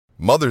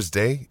Mother's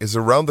Day is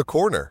around the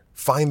corner.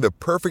 Find the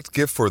perfect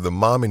gift for the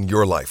mom in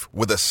your life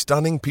with a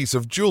stunning piece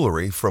of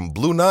jewelry from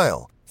Blue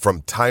Nile.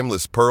 From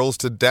timeless pearls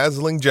to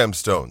dazzling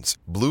gemstones,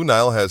 Blue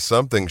Nile has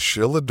something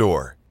she'll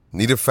adore.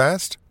 Need it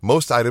fast?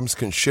 Most items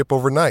can ship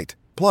overnight.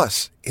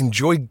 Plus,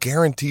 enjoy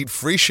guaranteed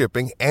free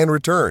shipping and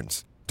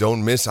returns.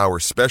 Don't miss our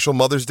special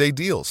Mother's Day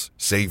deals.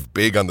 Save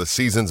big on the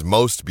season's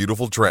most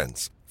beautiful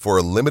trends. For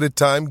a limited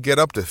time, get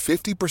up to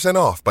 50%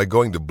 off by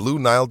going to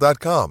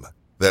BlueNile.com.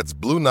 That's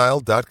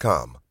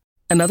BlueNile.com.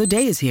 Another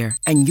day is here,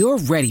 and you're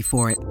ready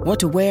for it. What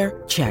to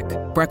wear? Check.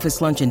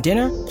 Breakfast, lunch, and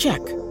dinner? Check.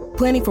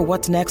 Planning for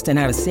what's next and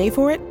how to save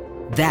for it?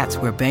 That's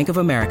where Bank of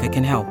America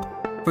can help.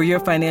 For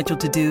your financial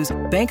to-dos,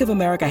 Bank of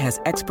America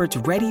has experts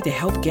ready to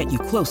help get you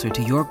closer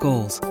to your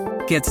goals.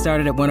 Get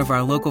started at one of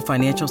our local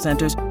financial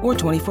centers or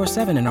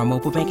 24/7 in our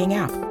mobile banking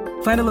app.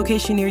 Find a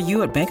location near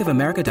you at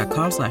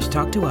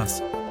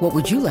bankofamerica.com/talktous. What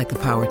would you like the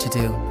power to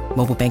do?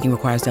 Mobile banking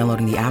requires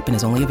downloading the app and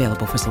is only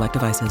available for select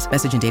devices.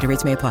 Message and data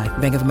rates may apply.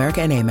 Bank of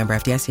America N.A., member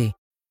FDIC.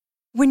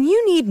 When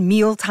you need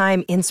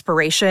mealtime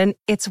inspiration,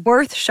 it's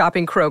worth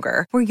shopping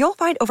Kroger, where you'll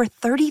find over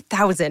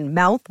 30,000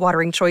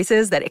 mouth-watering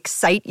choices that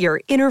excite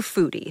your inner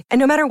foodie. And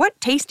no matter what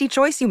tasty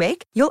choice you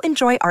make, you'll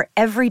enjoy our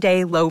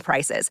everyday low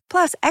prices,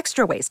 plus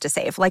extra ways to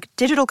save, like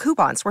digital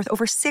coupons worth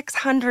over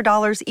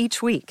 $600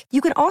 each week. You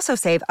can also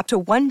save up to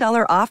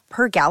 $1 off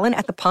per gallon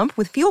at the pump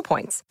with fuel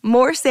points.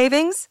 More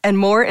savings and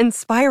more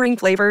inspiring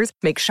flavors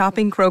make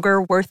shopping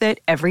Kroger worth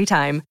it every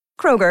time.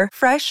 Kroger,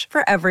 fresh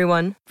for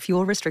everyone.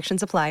 Fuel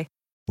restrictions apply.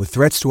 With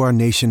threats to our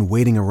nation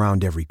waiting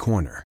around every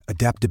corner,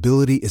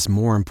 adaptability is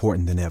more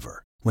important than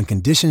ever. When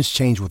conditions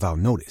change without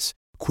notice,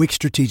 quick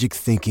strategic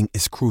thinking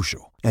is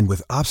crucial. And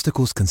with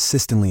obstacles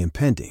consistently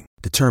impending,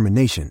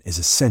 determination is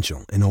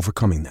essential in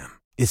overcoming them.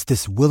 It's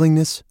this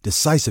willingness,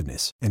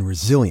 decisiveness, and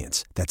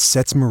resilience that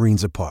sets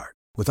Marines apart.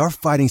 With our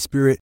fighting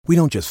spirit, we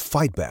don't just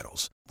fight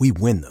battles, we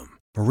win them.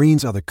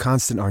 Marines are the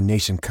constant our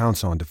nation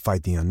counts on to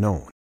fight the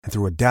unknown. And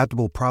through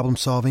adaptable problem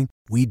solving,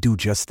 we do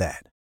just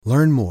that.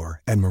 Learn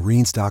more at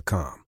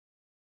marines.com.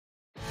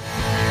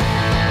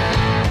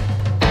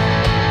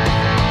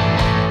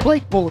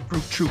 Blake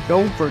Bulletproof Troop,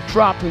 known for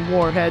dropping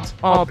warheads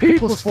on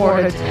people's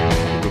foreheads. For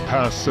the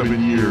past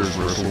 7 years,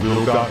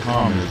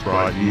 WrestleVille.com has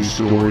brought you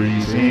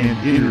stories and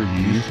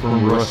interviews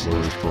from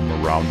wrestlers from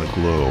around the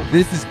globe.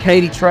 This is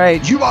Katie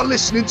Trade. You are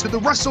listening to the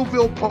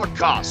WrestleVille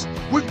podcast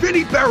with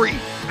Vinnie Berry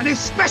and his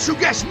special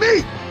guest,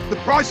 me, the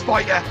prize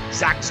fighter,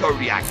 Zach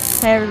Zodiac.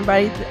 Hey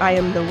everybody, I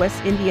am the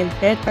West Indian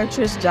head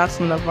actress,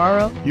 Jocelyn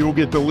Navarro. You'll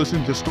get to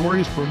listen to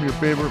stories from your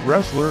favorite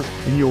wrestlers,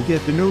 and you'll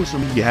get to know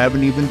some you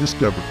haven't even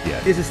discovered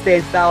yet. This is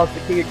Stan Styles, the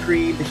king of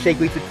cream, the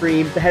Shake Weight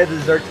Supreme, the head of the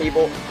dessert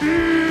table.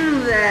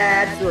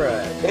 That's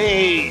right.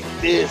 Hey,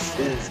 this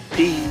is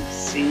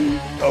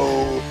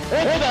PCO.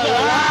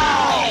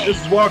 This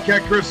is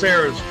Wildcat Chris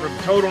Ayers from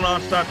Total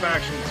Nonstop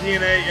Action,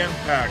 TNA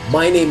Impact.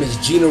 My name is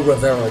Gino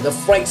Rivera, the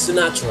Frank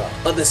Sinatra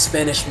of the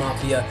Spanish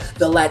Mafia,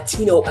 the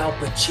Latino Al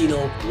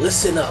Pacino.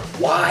 Listen up.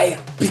 Why?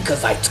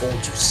 Because I told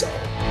you so.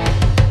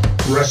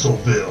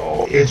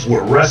 WrestleVille, it's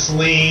where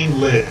wrestling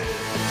lives.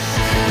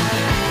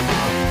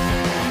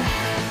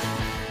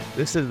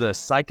 This is the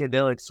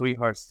psychedelic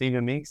sweetheart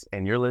Stephen Meeks,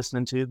 and you're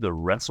listening to the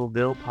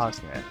WrestleVille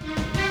podcast.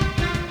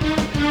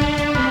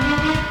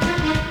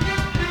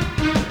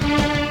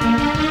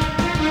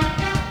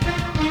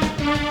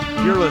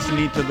 You're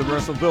listening to the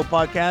WrestleVille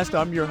podcast.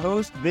 I'm your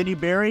host, Vinnie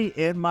Berry,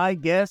 and my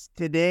guest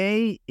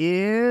today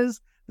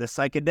is the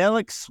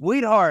psychedelic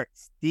sweetheart,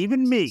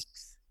 Stephen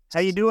Meeks.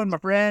 How you doing, my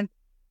friend?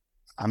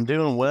 I'm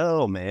doing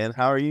well, man.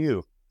 How are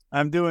you?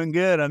 I'm doing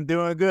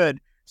good.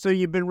 So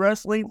you've been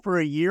wrestling for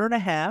a year and a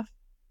half.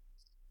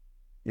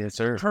 Yes,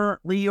 sir.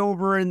 Currently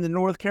over in the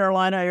North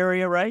Carolina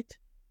area, right?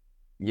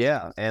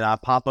 Yeah, and I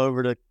pop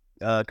over to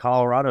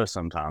Colorado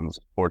sometimes.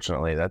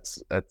 Fortunately,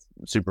 that's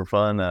super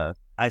fun.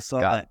 I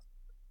saw that.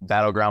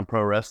 Battleground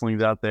Pro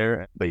Wrestling's out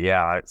there, but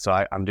yeah,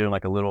 I'm doing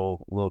like a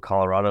little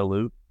Colorado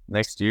loop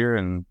next year,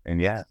 and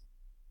yeah.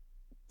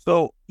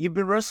 So you've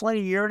been wrestling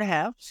a year and a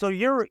half. So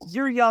you're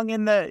young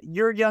in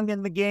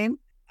the game.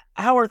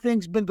 How are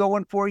things been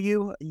going for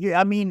you?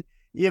 I mean,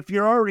 if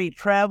you're already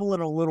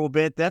traveling a little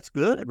bit, that's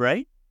good,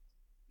 right?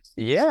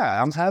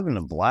 Yeah, I'm having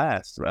a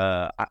blast.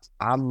 I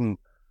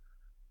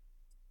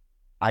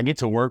get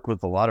to work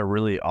with a lot of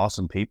really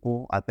awesome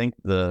people. I think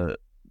that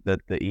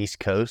the East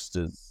Coast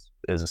is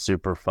a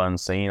super fun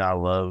scene.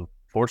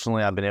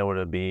 Fortunately, I've been able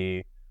to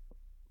be,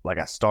 like,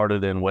 I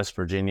started in West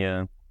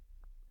Virginia,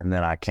 and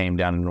then I came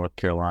down to North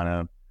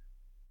Carolina,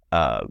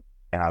 and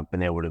I've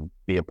been able to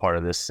be a part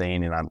of this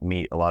scene, and I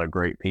meet a lot of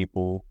great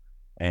people,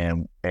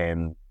 and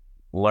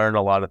learn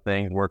a lot of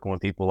things working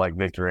with people like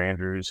Victor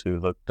Andrews, who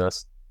hooked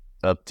us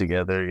up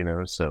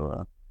together,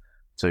 so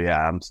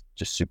yeah, I'm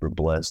just super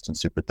blessed and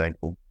super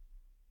thankful.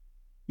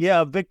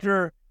 Yeah,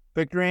 Victor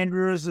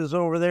Andrews is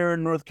over there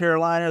in North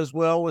Carolina as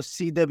well with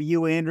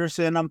C.W.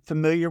 Anderson. I'm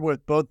familiar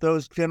with both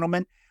those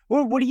gentlemen.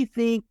 What do you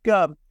think,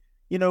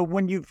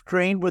 when you've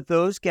trained with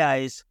those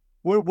guys,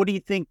 what do you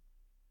think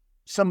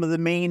some of the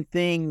main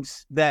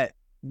things that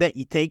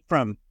you take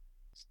from?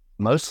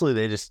 mostly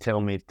they just tell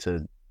me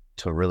to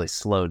really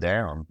slow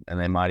down, and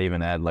they might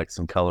even add like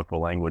some colorful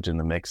language in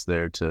the mix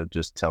there to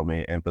just tell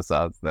me,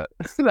 emphasize that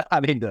I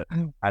need to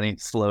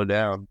slow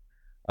down.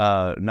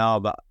 No,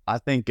 but I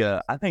think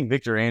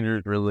Victor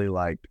Andrews really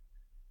like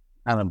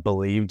kind of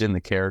believed in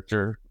the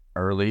character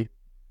early,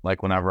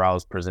 like whenever I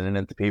was presenting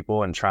it to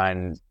people and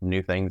trying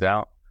new things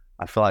out.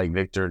 I feel like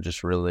Victor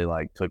just really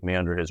like took me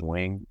under his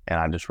wing, and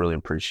I just really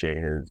appreciate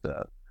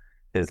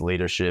his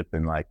leadership,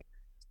 and like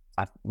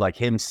I like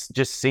him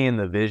just seeing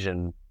the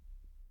vision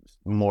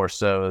more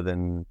so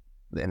than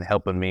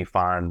helping me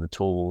find the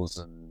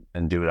tools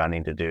and do what I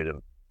need to do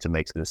to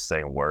make this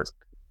thing work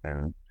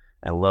and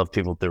love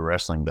people through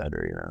wrestling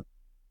better, you know.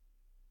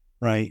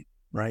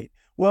 Right.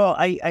 Well,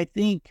 I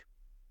think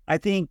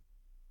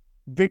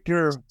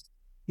Victor,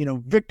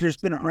 Victor's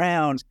been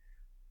around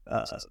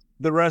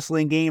the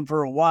wrestling game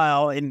for a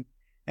while, and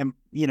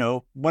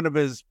one of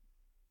his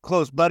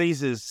close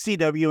buddies is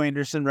C.W.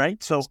 Anderson,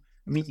 right? So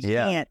I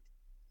mean,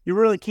 you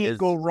really can't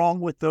go wrong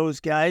with those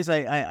guys.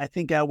 I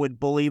think I would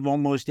believe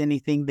almost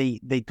anything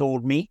they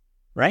told me,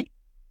 right?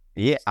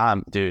 Yeah,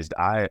 dude,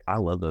 I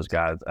love those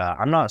guys.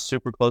 I'm not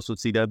super close with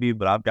CW,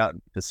 but I've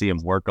gotten to see him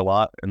work a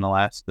lot in the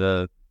last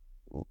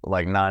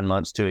like 9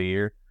 months to a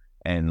year.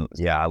 And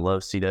yeah, I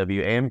love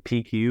CW and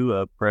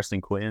PQ,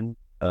 Preston Quinn,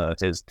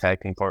 his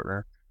tag team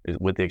partner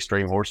with the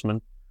Extreme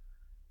Horsemen.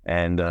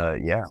 And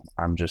yeah,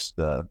 I'm just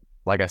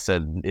like I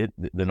said,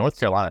 the North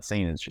Carolina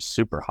scene is just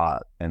super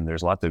hot, and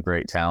there's lots of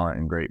great talent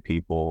and great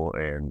people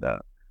and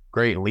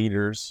great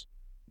leaders.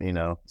 You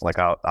know, like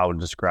I would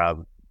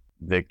describe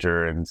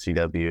Victor and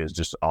CW as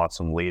just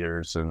awesome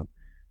leaders and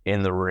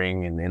in the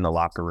ring and in the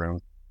locker room.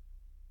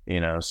 You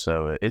know,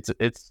 so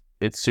it's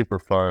super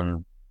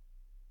fun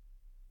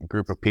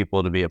group of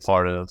people to be a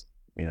part of.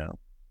 You know,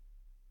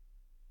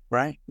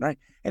 right.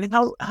 And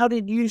how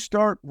did you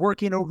start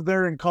working over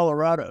there in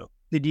Colorado?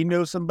 Did you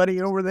know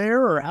somebody over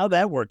there, or how'd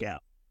that work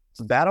out?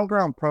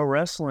 Battleground Pro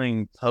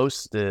Wrestling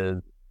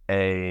posted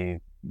they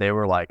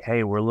were like,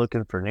 hey, we're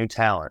looking for new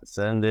talent.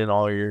 Send in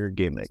all your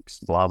gimmicks,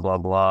 blah, blah,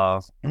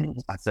 blah.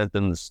 I sent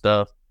them the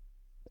stuff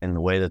in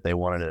the way that they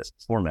wanted it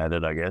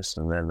formatted, I guess.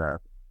 And then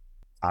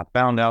I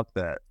found out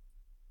that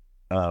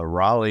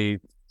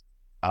Raleigh,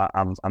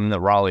 I'm in the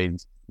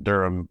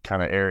Raleigh-Durham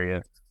kind of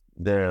area.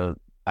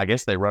 I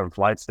guess they run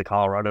flights to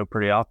Colorado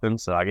pretty often,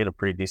 so I get a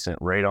pretty decent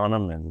rate on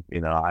them. And,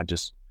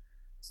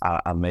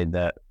 I made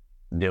that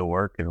deal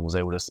work and was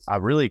able to. I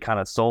really kind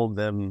of sold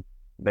them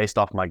based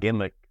off my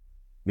gimmick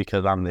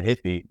because I'm the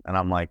hippie, and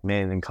I'm like,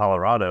 man, in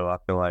Colorado, I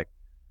feel like,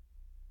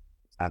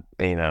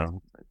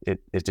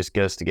 it just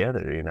goes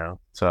together, you know.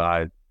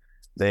 So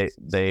they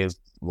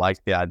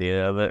liked the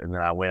idea of it, and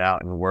then I went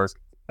out and worked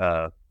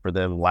for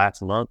them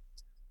last month,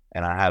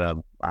 and I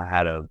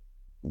had a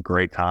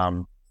great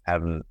time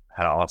had an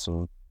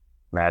awesome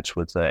match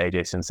with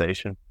AJ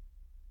Sensation,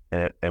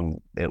 and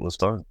it was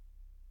fun.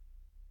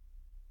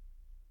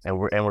 And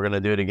we're going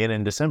to do it again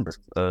in December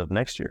of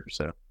next year.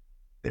 So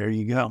there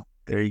you go.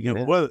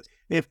 Yeah. Well,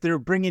 if they're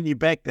bringing you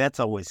back,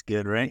 that's always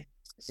good, right?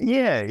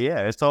 Yeah.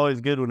 It's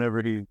always good whenever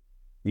you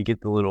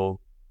get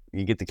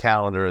the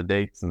calendar of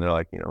dates, and they're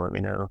like, let me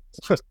know.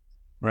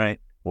 Right.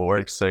 What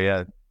works. So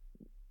yeah,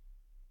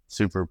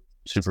 super,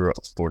 super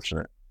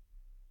fortunate.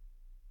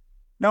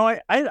 Now,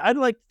 I'd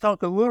like to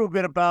talk a little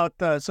bit about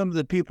some of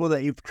the people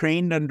that you've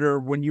trained under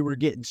when you were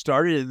getting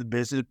started in the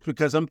business,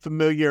 because I'm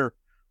familiar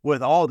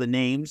with all the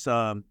names.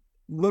 I've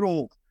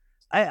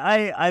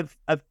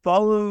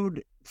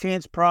followed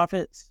Chance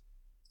Prophet's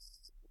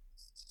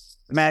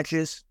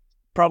matches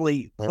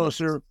probably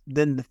closer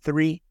than the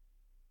three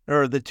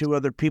or the two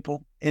other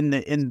people in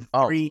the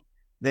three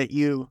that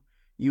you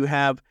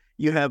have.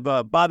 You have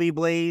Bobby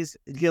Blaze,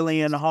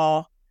 Jillian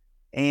Hall,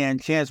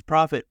 and Chance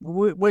Prophet,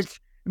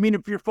 which, I mean,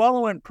 if you're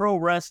following pro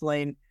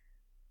wrestling,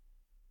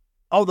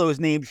 all those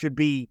names should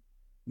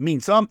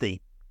mean something,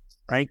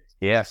 right?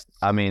 Yes,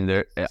 I mean,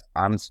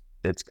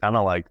 it's kind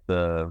of like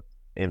the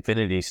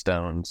Infinity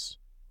Stones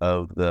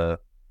of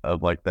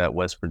like that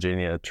West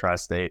Virginia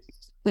tri-state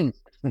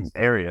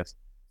area.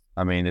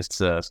 I mean, it's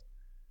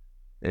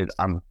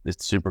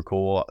super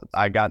cool.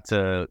 I got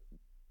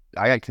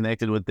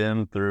connected with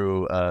them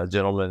through a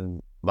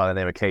gentleman by the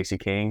name of Casey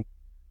King.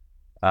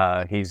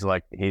 He's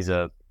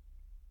a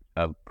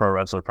pro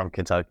wrestler from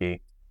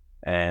Kentucky,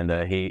 and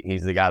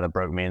he's the guy that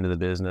broke me into the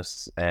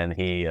business, and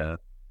he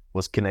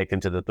was connecting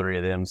to the three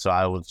of them. So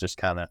I was just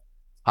kind of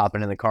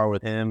hopping in the car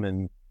with him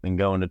and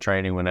going to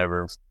training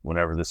whenever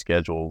the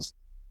schedules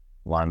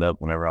lined up,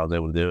 whenever I was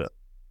able to do it.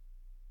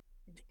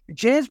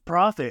 Chance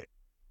Prophet,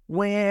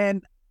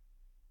 when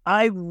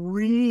I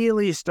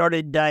really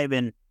started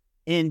diving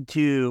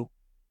into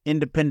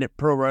independent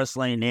pro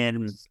wrestling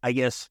in, I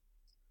guess,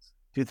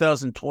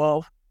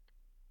 2012,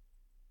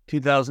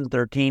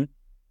 2013,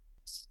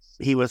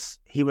 he was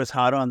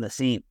hot on the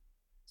scene,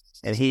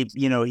 and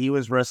he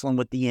was wrestling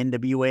with the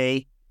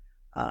NWA,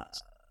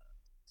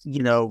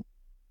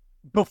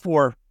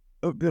 before,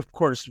 of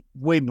course,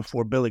 way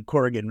before Billy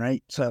Corgan,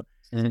 right? So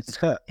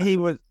he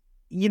was,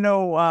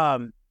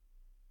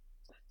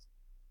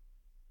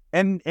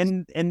 and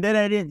then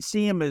I didn't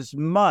see him as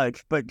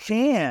much, but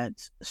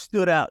Chance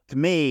stood out to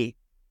me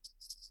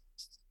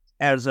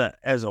as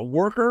a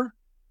worker.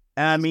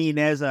 I mean,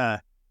 as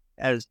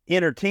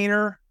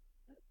entertainer.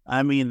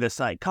 I mean, the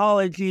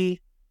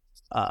psychology,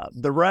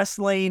 the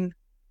wrestling.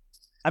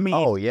 I mean,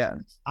 oh yeah,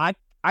 I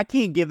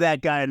can't give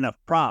that guy enough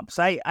props.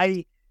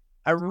 I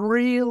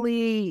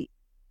really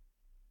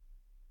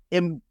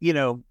am,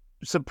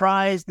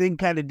 surprised and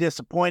kind of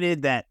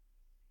disappointed that,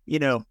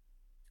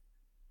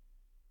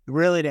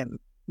 really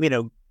didn't,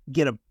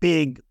 get a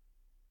big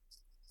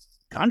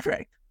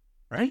contract,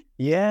 right?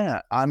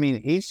 Yeah, I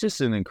mean, he's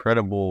just an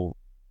incredibly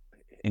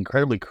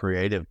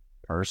creative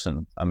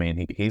person. I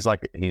mean, he's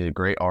a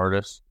great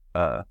artist.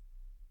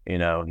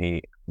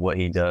 What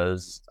he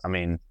does. I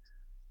mean,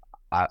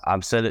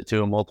 I've said it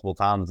to him multiple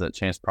times that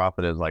Chance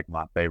Prophet is like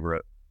my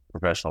favorite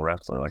professional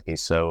wrestler. Like,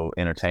 he's so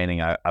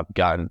entertaining. I've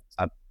gotten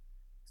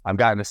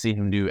to see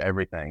him do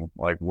everything,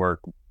 like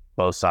work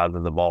both sides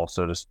of the ball,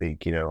 so to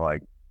speak.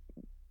 Like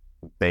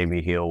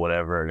baby heel,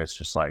 whatever. And it's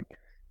just like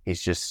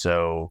he's just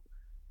so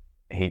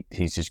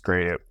he's just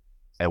great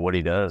at what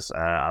he does.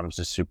 I'm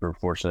just super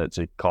fortunate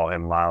to call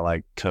him my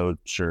like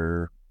coach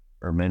or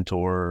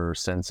mentor or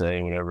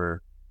sensei,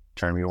 whatever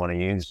term you want to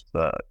use.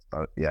 But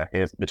yeah,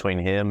 between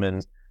him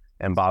and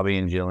Bobby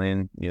and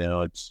Jillian,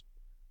 it's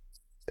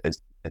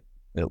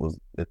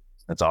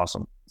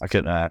awesome. I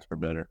couldn't ask for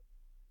better.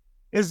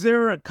 Is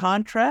there a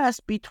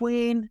contrast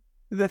between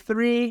the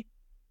three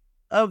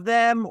of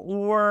them,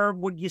 or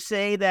would you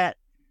say that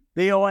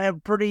they all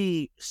have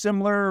pretty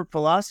similar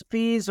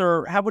philosophies,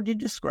 or how would you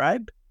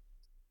describe?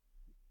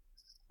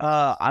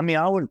 I mean,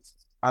 I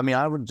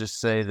would just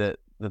say that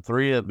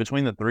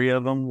between the three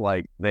of them,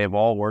 like, they've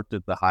all worked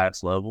at the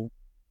highest level.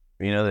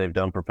 They've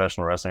done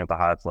professional wrestling at the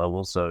highest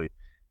level. So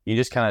you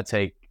just kind of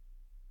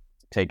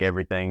take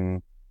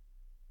everything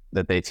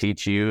that they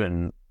teach you,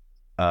 and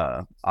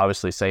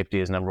obviously safety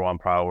is number one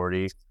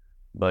priority,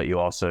 but you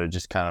also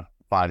just kind of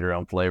find your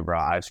own flavor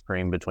of ice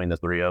cream between the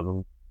three of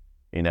them,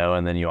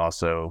 and then you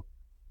also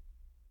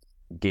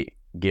get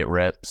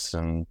reps,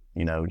 and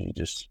you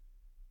just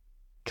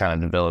kind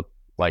of develop,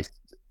 like,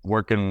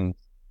 working.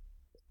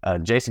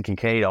 Jason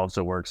Kincaid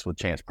also works with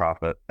Chance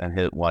Prophet, and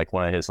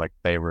one of his like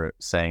favorite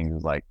sayings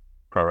is like,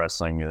 pro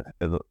wrestling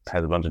has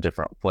a bunch of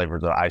different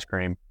flavors of ice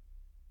cream.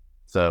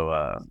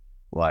 So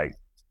like,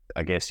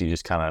 I guess you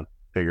just kind of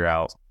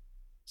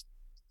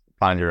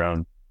find your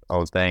own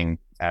thing.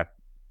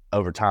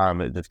 Over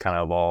time, it just kind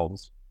of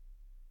evolves.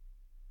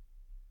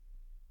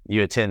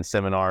 You attend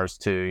seminars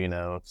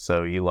too,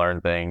 so you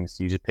learn things.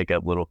 You just pick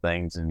up little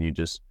things, and you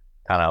just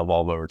kind of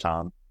evolve over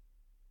time.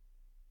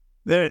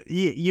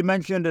 You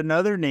mentioned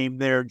another name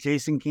there,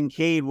 Jason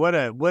Kincaid. What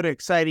an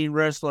exciting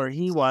wrestler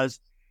he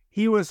was.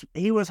 He was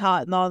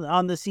hot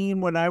on the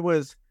scene when I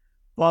was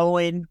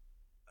following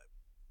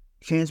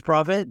Chance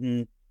Prophet,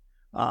 and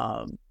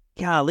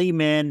golly,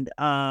 man,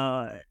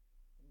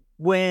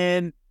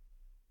 when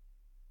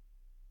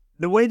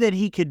the way that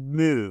he could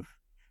move.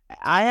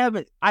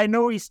 I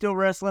know he's still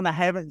wrestling. I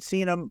haven't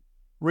seen him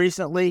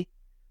recently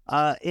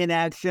in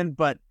action,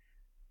 but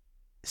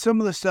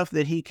some of the stuff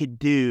that he could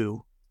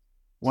do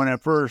when I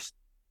first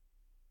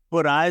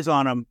put eyes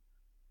on him,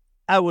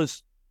 I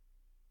was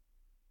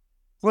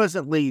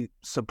pleasantly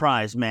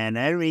surprised, man.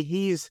 I mean,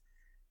 he's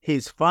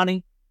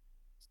funny.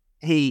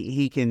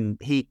 He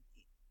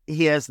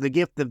has the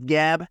gift of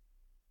gab.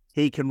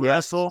 He can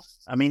wrestle.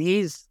 I mean,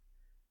 he is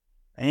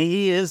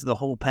the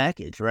whole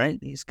package, right?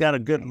 He's got a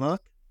good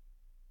look.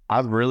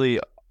 I've really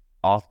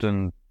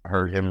often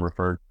heard him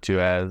referred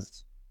to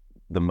as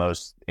the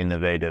most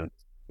innovative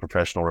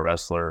professional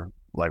wrestler,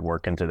 like,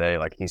 working today.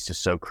 Like, he's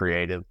just so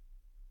creative,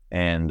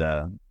 and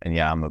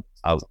yeah,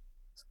 I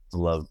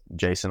love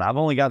Jason. I've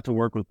only got to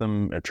work with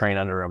him, train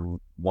under him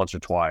once or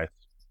twice.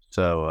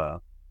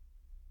 So,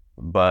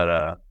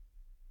 but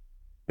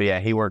yeah,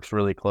 he works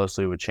really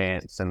closely with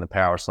Chance and the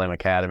Power Slam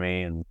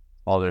Academy, and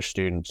all their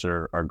students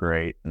are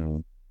great,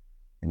 and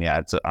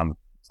yeah,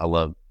 I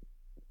love.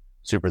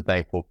 Super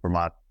thankful for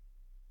my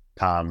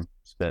time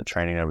spent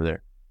training over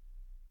there.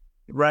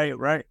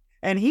 Right.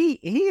 And he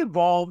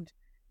evolved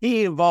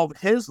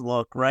his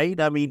look, right?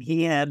 I mean,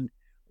 he had,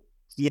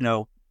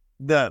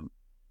 the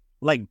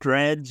like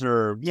dreads,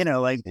 or,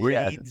 like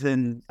braids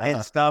and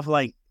stuff.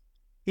 Like,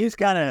 he was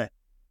a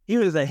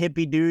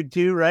hippie dude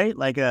too, right?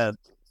 Like it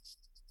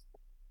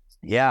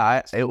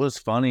was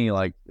funny,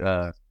 like,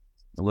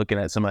 looking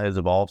at some of his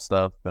Evolve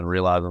stuff and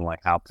realizing like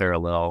how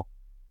parallel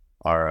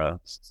our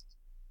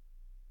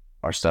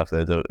stuff.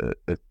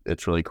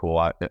 It's really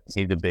cool.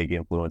 He's a big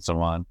influence on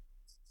mine.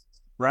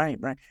 Right.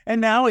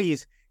 And now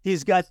he's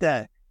got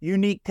that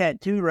unique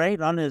tattoo, right,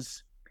 on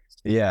his.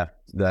 Yeah,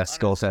 the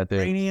skull tattoo.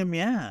 Cranium,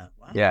 yeah.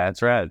 Wow. Yeah,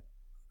 it's rad.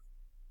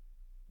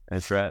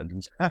 It's rad.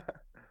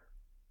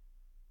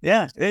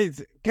 Yeah,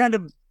 it's kind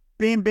of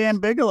Bam Bam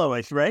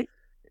Bigelow-ish, right?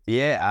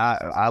 Yeah,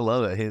 I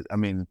love it.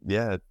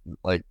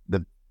 Like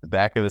the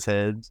back of his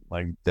head,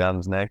 like down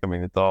his neck. I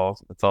mean, it's all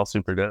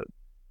super dope.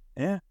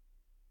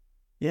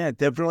 Yeah,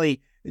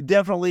 definitely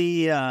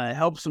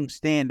helps him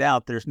stand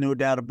out. There's no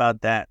doubt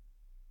about that.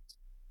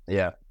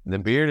 Yeah, the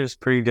beard is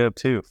pretty dope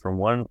too. From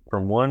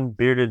one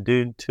bearded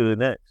dude to the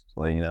next.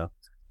 Well,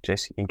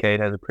 Jesse Kincaid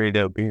has a pretty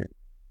dope beard.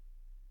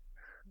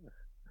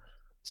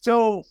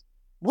 So,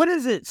 what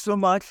is it so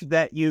much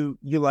that you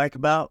like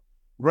about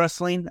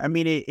wrestling? I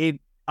mean, it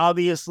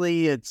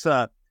obviously it's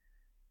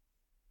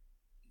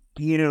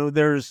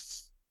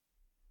there's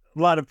a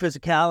lot of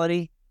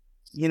physicality,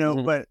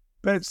 but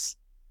it's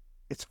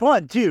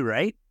fun too,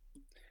 right?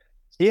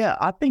 Yeah,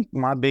 I think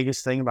my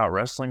biggest thing about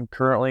wrestling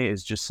currently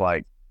is just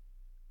like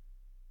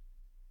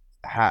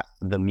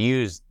the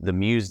muse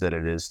that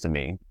it is to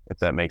me, if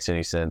that makes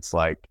any sense.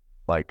 Like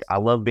I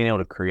love being able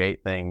to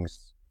create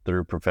things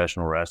through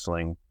professional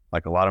wrestling.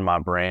 Like a lot of my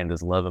brand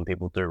is loving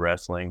people through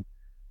wrestling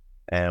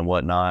and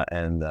whatnot.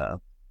 And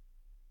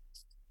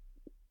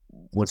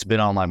what's been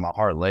on like my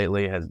heart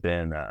lately has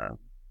been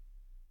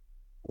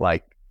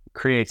like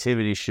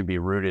creativity should be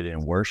rooted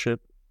in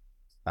worship.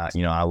 I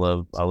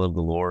love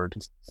the Lord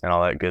and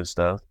all that good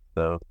stuff.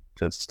 So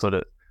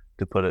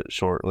to put it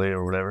shortly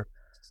or whatever.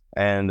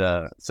 And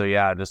so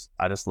yeah,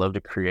 I just love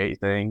to create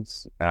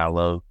things, and I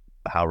love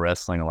how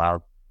wrestling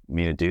allowed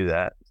me to do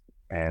that.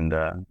 And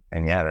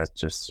yeah,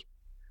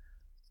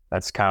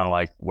 that's kind of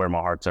like where my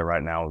heart's at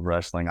right now with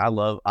wrestling. I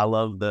love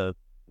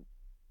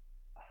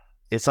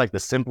it's like the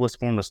simplest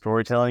form of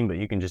storytelling, but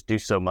you can just do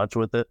so much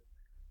with it,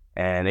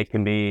 and it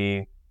can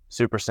be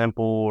super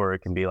simple or it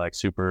can be like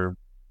super.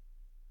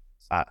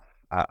 I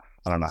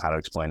don't know how to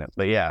explain it,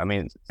 but yeah, I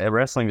mean,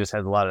 wrestling just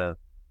has a lot of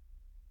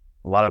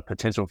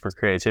potential for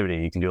creativity.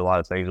 You can do a lot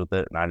of things with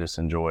it, and I'm just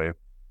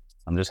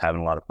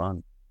having a lot of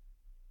fun.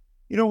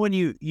 When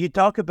you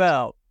talk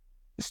about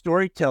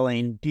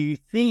storytelling, do you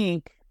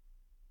think,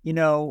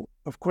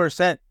 of course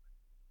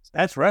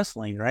that's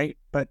wrestling, right?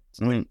 But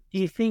do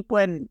you think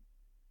when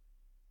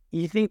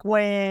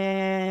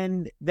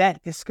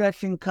that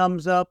discussion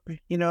comes up,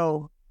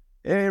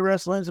 hey,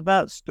 wrestling's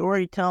about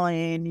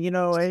storytelling,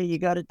 hey, you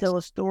got to tell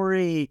a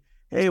story.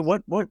 Hey,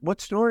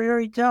 what story are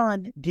you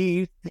telling? Do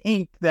you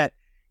think that,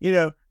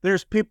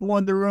 there's people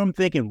in the room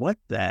thinking, what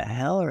the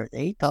hell are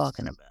they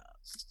talking about?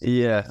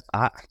 Yeah,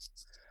 I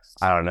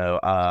don't know.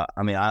 I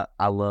mean,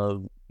 I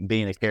love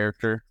being a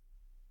character.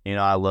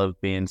 I love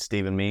being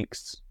Stephen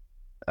Meeks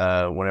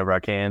whenever I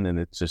can, and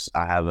it's just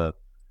I have a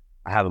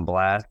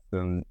blast,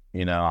 and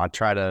I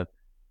try to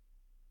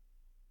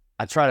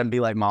be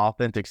like my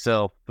authentic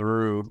self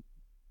through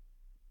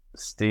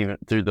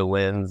the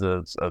lens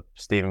of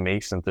Stephen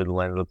Meeks and through the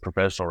lens of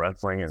professional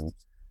wrestling,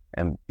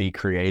 and be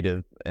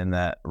creative in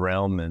that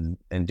realm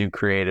and do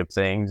creative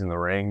things in the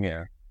ring.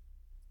 Yeah.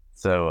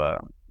 So,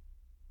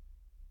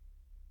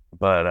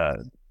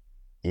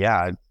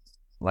 yeah,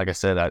 like I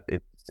said,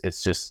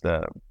 it's just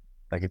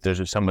like if there's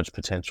just so much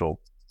potential.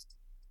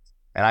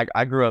 And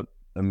I grew up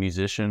a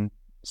musician,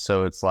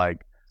 so it's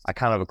like I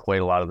kind of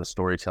equate a lot of the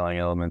storytelling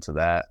elements of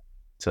that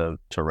to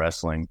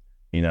wrestling.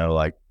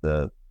 Like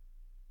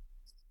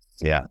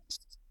yeah.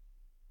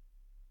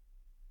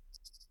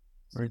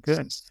 Very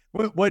good.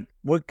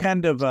 What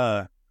kind of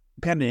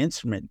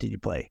instrument did you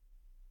play?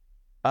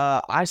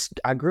 I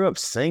grew up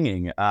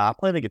singing. I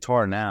play the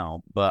guitar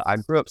now, but I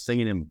grew up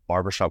singing in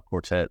barbershop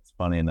quartets.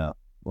 Funny enough,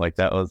 like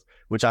that was,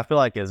 which I feel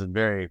like has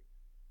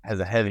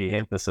a heavy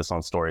emphasis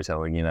on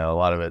storytelling. A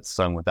lot of it's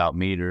sung without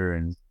meter,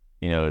 and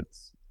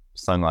it's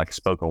sung like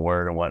spoken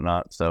word and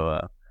whatnot.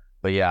 So,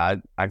 but yeah,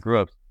 I grew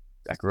up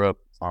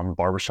on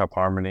barbershop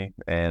harmony,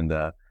 and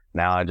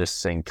now I just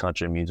sing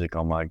country music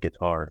on my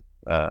guitar.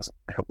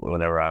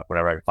 Whenever I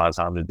can find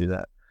time to do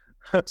that.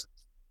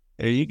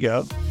 There you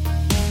go.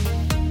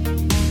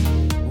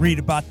 Read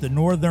about the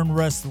Northern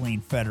Wrestling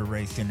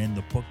Federation in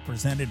the book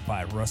presented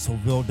by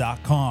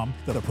Russellville.com,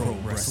 The Pro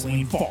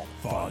Wrestling Vault,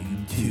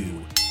 Volume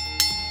 2.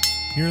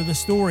 Hear the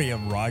story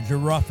of Roger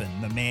Ruffin,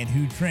 the man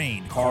who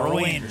trained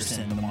Carl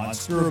Anderson, the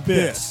Monster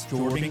Abyss,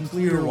 Jordan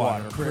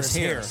Clearwater, Chris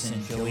Harris, and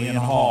Jillian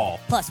Hall.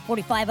 Plus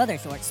 45 other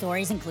short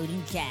stories,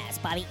 including Jazz,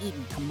 Bobby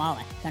Eaton,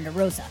 Kamala, Thunder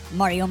Rosa,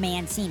 Mario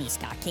Mancini,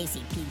 Scott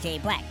Casey,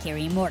 PJ Black,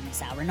 Kerry Morton,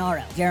 Sal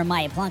Renaro,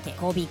 Jeremiah Plunkett,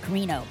 Colby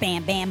Carino,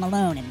 Bam Bam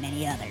Malone, and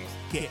many others.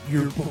 Get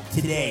your book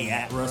today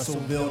at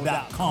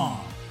Russellville.com.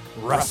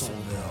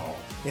 Russellville.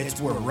 It's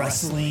where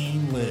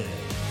wrestling lives.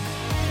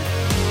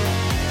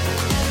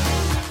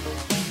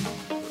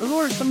 Who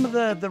are some of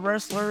the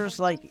wrestlers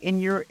like in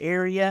your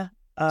area,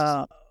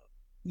 that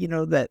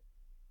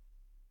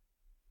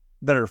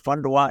are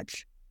fun to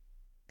watch?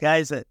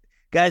 Guys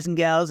and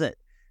gals that,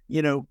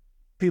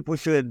 people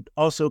should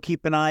also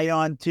keep an eye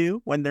on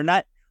too when they're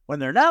not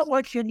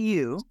watching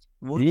you.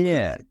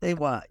 Yeah, they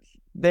watch.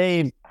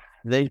 They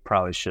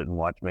probably shouldn't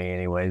watch me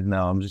anyways.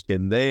 No, I'm just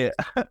kidding.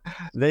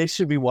 They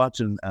should be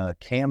watching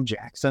Cam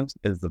Jackson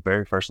is the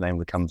very first name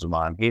that comes to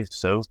mind. He's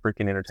so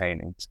freaking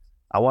entertaining.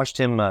 I watched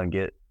him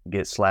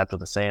get slapped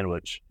with a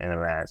sandwich in a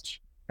match,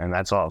 and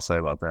that's all I'll say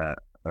about that.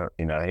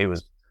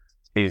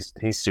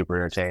 He's super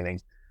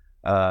entertaining.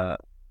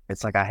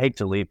 It's like I hate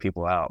to leave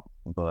people out,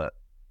 but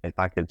if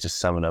I could just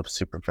sum it up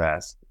super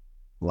fast,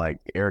 like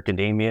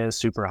Ericademia is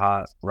super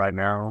hot right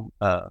now.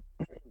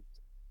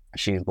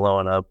 She's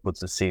blowing up with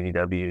the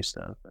CDW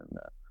stuff,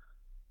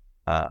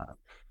 and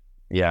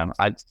yeah,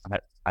 I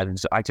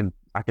can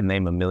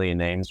name a million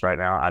names right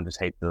now. I just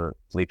hate to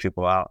leave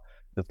people out.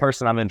 The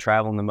person I've been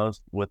traveling the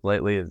most with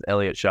lately is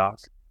Elliot Shock.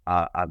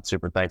 I'm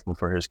super thankful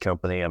for his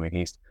company. I mean,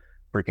 he's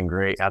freaking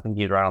great. I think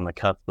he's right on the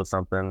cusp of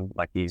something.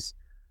 Like he was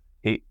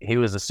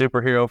a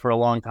superhero for a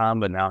long time,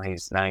 but now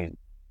he's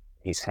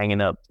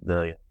hanging up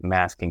the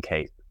mask and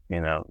cape.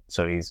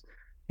 So he's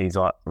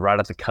right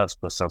at the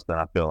cusp of something.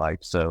 I feel like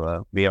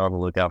so. Be on the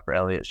lookout for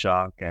Elliot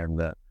Shock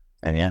and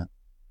yeah.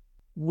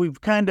 We've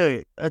kind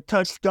of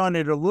touched on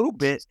it a little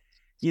bit,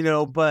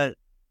 but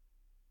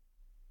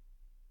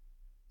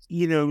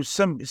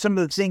some of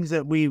the things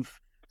that we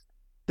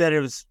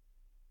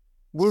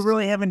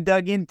really haven't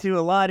dug into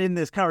a lot in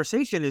this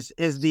conversation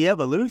is the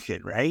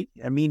evolution, right?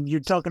 I mean, you're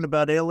talking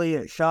about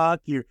Elliot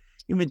Shock. You've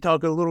been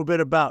talking a little bit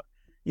about,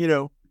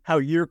 how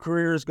your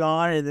career has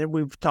gone, and then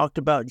we've talked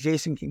about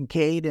Jason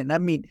Kincaid, and I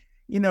mean,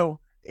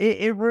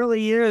 it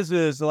really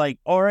is like,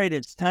 all right,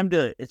 it's time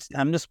to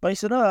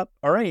spice it up.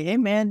 All right, hey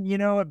man,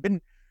 I've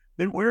been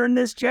wearing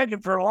this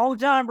jacket for a long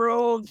time,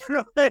 bro.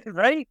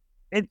 Right?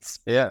 It's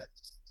yeah.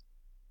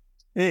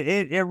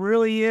 It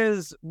really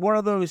is one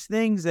of those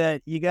things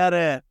that you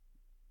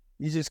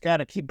just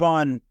gotta keep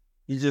on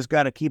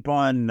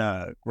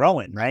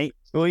growing, right?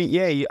 Well,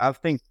 yeah, I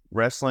think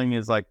wrestling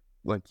is like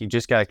you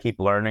just gotta keep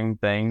learning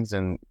things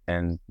and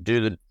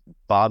do the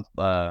Bob.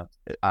 I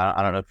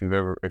don't know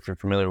if you're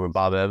familiar with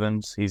Bob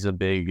Evans. He's a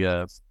big,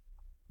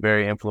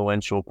 very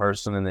influential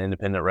person in the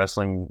independent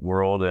wrestling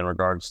world in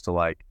regards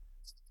to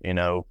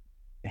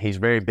he's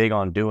very big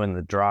on doing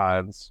the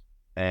drives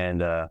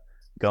and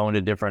going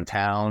to different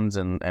towns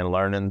and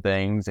learning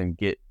things and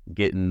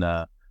getting.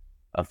 A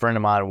friend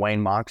of mine,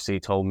 Wayne Moxie,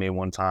 told me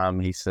one time,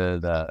 he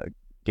said,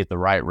 get the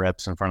right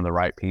reps in front of the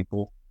right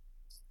people.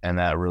 And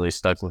that really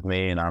stuck with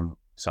me. And I'm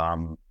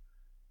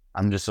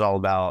just all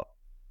about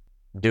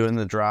doing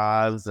the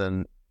drives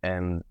and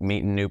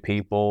meeting new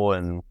people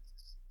and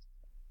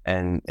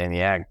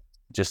yeah,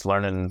 just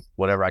learning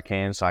whatever I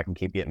can so I can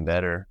keep getting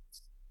better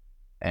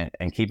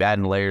and keep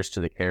adding layers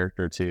to the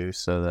character too.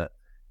 So that,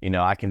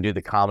 I can do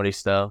the comedy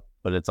stuff,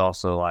 but it's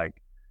also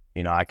like,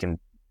 I can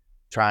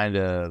trying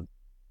to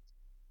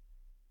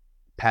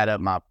pad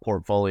up my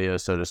portfolio,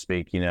 so to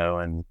speak,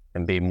 and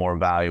be more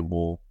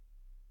valuable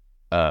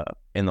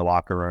in the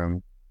locker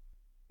room.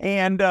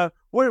 And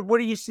what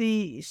do you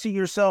see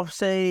yourself,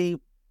 say,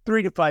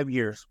 3 to 5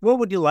 years? What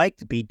would you like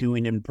to be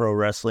doing in pro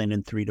wrestling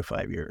in 3 to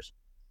 5 years?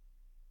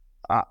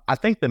 I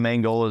think the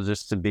main goal is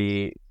just to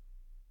be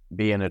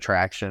an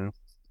attraction,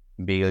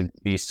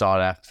 be sought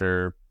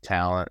after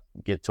talent,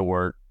 get to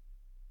work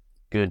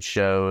good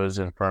shows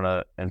in front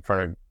of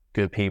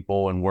good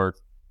people and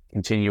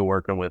continue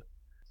working with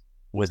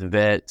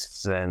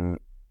vets and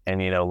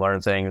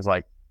learn things,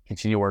 like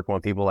continue working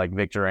with people like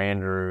Victor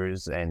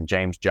Andrews and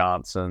James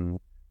Johnson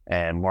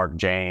and Mark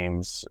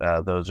James.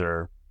 Those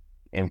are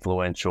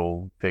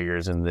influential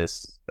figures in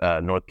this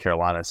North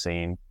Carolina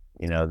scene.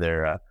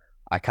 They're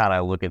I kind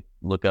of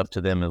look up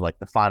to them as like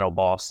the final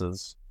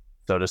bosses,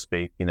 so to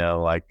speak. They're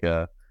like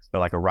a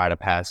rite of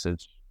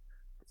passage.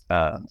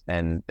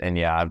 And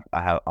yeah,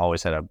 I have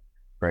always had a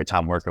great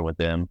time working with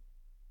them.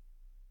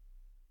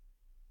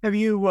 Have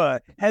you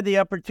had the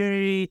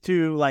opportunity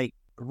to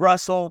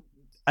wrestle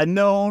a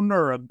known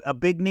or a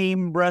big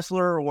name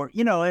wrestler, or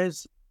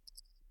as?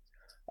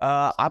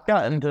 I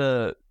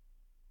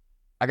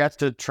got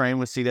to train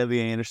with C.W.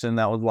 Anderson.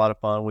 That was a lot of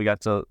fun. We got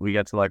to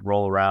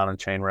roll around and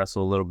chain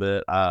wrestle a little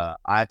bit. I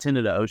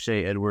attended a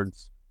O'Shea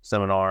Edwards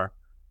seminar,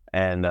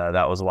 and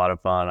that was a lot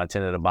of fun. I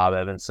attended a Bob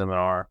Evans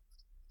seminar,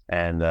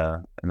 and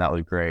that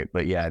was great.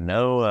 But yeah,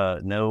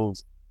 no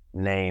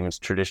names,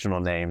 traditional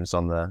names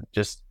on the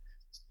just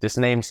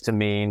names to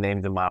me,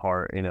 names in my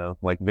heart,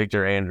 like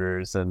Victor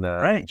Andrews and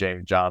right.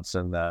 James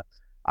Johnson.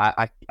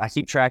 I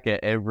keep track of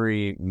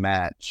every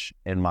match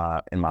in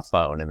my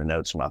phone, in the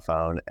notes of my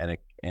phone,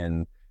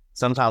 and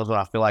sometimes when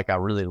I feel like I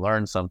really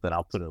learned something,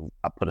 I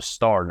put a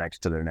star next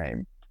to their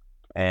name.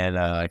 And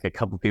like a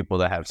couple people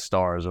that have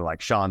stars are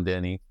like Sean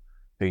Denny,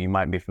 who you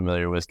might be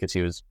familiar with because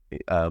he was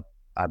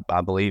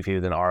I believe he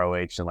was in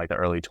ROH in like the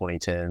early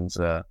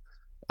 2010s,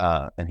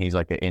 and he's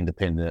like an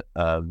independent,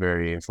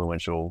 very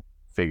influential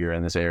figure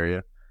in this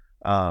area.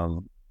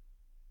 I'm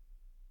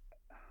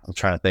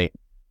trying to think.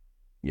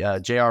 Yeah,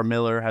 J.R.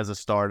 Miller has a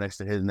star next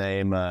to his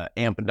name.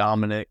 Amp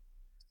Dominic.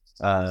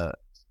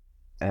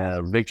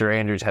 Victor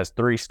Andrews has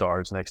 3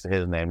 stars next to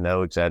his name.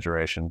 No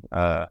exaggeration.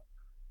 Yeah,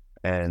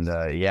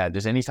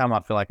 just anytime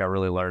I feel like I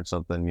really learned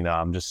something,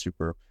 I'm just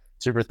super,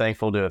 super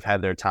thankful to have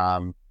had their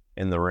time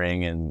in the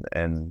ring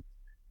and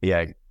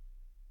yeah,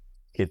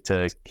 get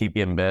to keep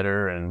getting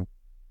better and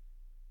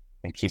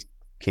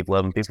keep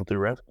loving people through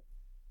wrestling.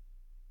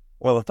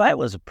 Well, if I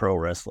was a pro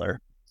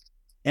wrestler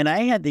and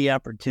I had the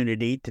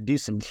opportunity to do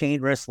some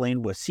chain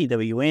wrestling with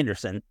C.W.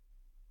 Anderson,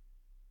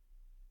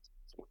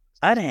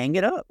 I'd hang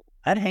it up.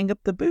 I'd hang up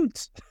the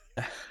boots.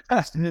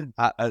 I mean,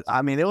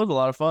 it was a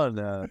lot of fun.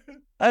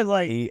 I was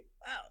like,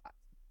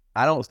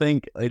 I don't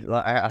think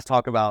I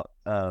talk about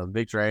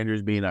Victor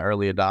Andrews being an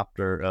early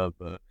adopter of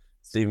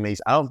Steve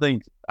Meeks. I don't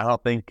think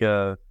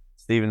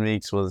Stephen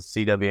Meeks was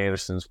C.W.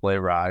 Anderson's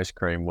flavor of ice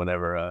cream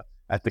whenever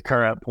at the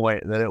current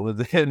point that it was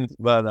in.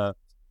 But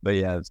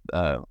yeah,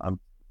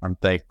 I'm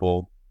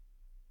thankful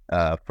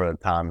for the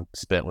time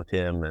spent with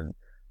him and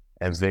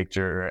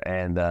Victor.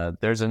 And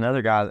there's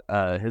another guy.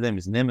 His name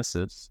is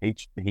Nemesis.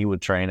 He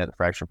would train at the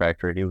Fraction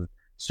Factory. He was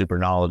super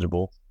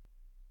knowledgeable.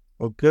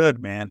 Well,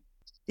 good, man.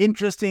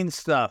 Interesting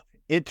stuff.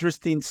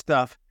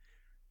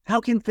 How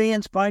can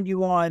fans find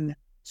you on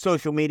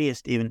social media,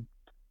 Steven?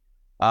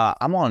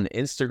 I'm on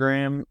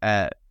Instagram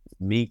at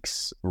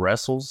Meeks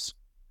Wrestles,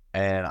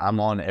 and I'm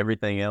on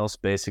everything else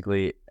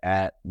basically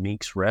at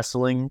Meeks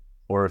Wrestling,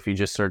 or if you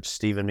just search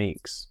Steven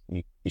Meeks,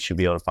 you should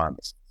be able to find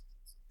us.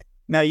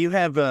 Now, you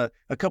have a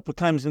couple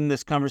times in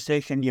this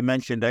conversation, you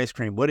mentioned ice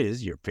cream. What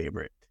is your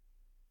favorite?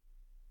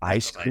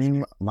 Ice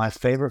cream? My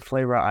favorite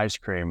flavor of ice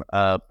cream?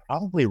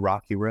 Probably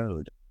Rocky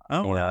Road.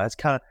 Oh, you know, it's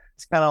kind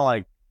of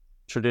like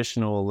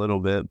traditional a little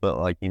bit, but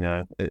like, you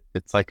know,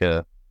 it's like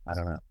I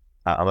don't know.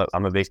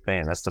 I'm a big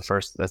fan. That's the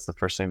first thing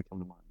to come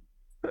to mind.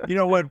 You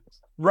know what?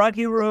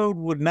 Rocky Road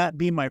would not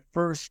be my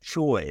first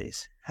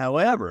choice.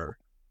 However,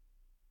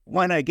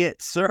 when I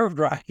get served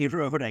Rocky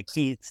Road, I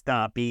can't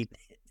stop eating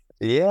it.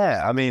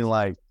 Yeah, I mean,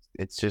 like,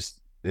 it's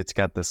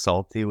got the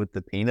salty with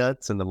the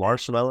peanuts and the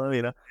marshmallow,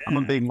 you know. Yeah.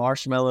 I'm a big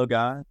marshmallow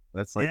guy.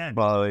 That's like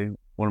probably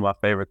one of my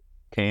favorite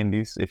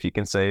candies, if you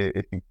can say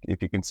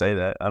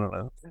that. I don't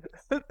know.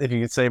 If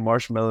you can say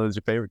marshmallow is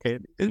your favorite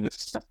candy.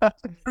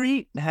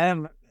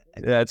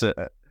 Yeah,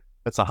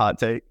 that's a hot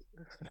take.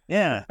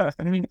 Yeah.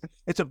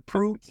 It's a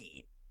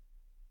protein.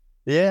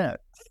 Yeah.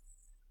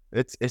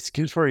 It's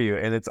good for you,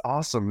 and it's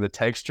awesome. The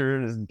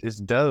texture is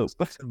dope.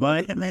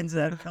 Vitamins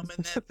that come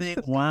in that thing.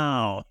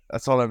 Wow.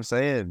 That's what I'm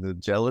saying. The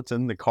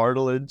gelatin, the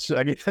cartilage.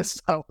 I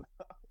guess.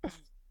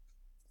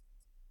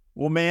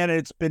 Well, man,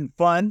 it's been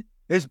fun.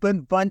 It's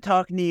been fun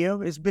talking to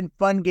you. It's been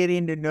fun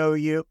getting to know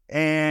you.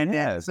 And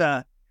it's,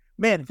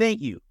 man,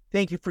 thank you.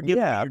 Thank you for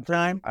giving me your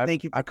time.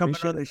 Thank you for coming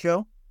on the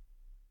show.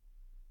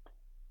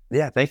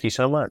 Yeah, thank you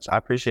so much. I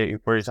appreciate you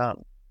for your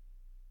time.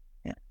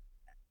 Yeah.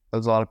 It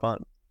was a lot of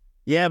fun.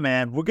 Yeah,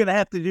 man. We're going to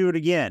have to do it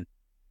again.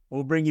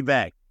 We'll bring you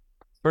back.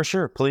 For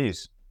sure,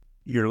 please.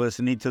 You're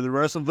listening to the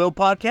Wrestleville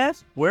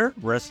Podcast, where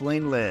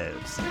wrestling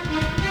lives.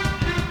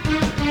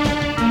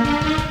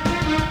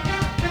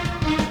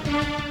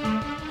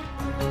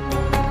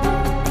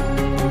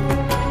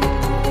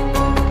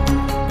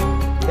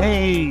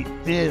 Hey,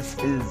 this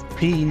is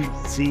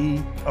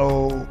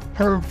PCO,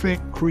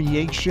 Perfect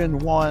Creation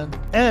 1,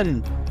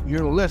 and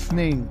you're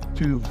listening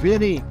to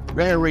Vinny,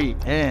 Barry,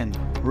 and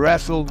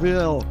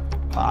Wrestleville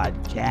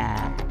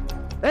Podcast.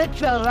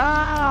 It's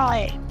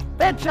alive!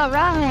 It's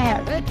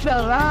alive! It's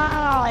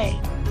alive!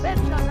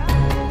 It's alive!